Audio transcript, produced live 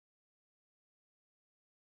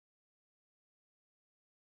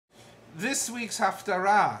This week's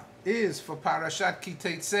Haftara is for Parashat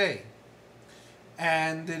KiTazai,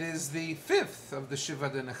 and it is the 5th of the Shiva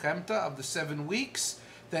de Nechemta, of the 7 weeks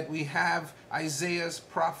that we have Isaiah's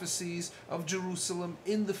prophecies of Jerusalem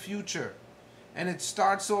in the future. And it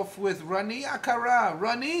starts off with Rani Akara,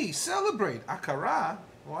 Rani, celebrate. Akara?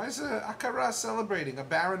 Why is Akara celebrating? A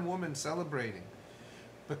barren woman celebrating?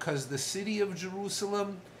 Because the city of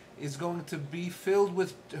Jerusalem is going to be filled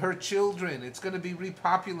with her children. It's going to be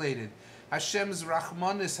repopulated. Hashem's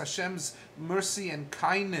Rahmanis, Hashem's mercy and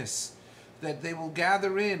kindness, that they will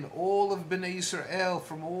gather in all of Bnei Yisrael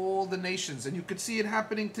from all the nations. And you could see it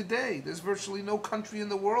happening today. There's virtually no country in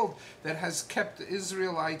the world that has kept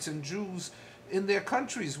Israelites and Jews in their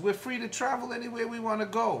countries. We're free to travel anywhere we want to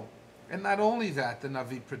go. And not only that, the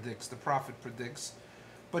Navi predicts, the prophet predicts,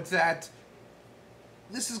 but that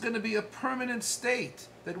this is going to be a permanent state,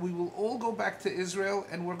 that we will all go back to Israel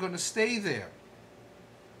and we're going to stay there.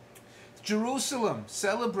 Jerusalem,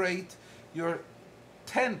 celebrate your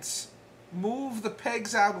tents. Move the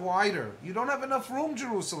pegs out wider. You don't have enough room,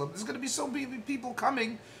 Jerusalem. There's going to be so many people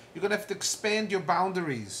coming. You're going to have to expand your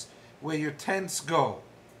boundaries where your tents go.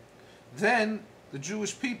 Then the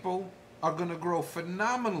Jewish people are going to grow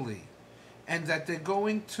phenomenally, and that they're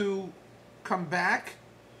going to come back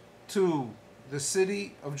to the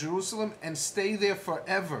city of Jerusalem and stay there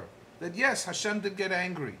forever. That yes, Hashem did get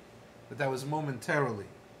angry, but that was momentarily.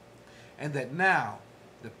 And that now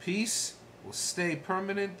the peace will stay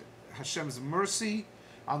permanent. Hashem's mercy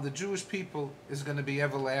on the Jewish people is going to be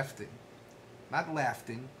everlasting. Not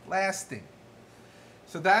laughing, lasting.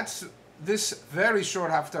 So that's this very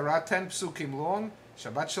short Haftarah, 10 psukim long.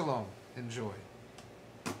 Shabbat Shalom. Enjoy.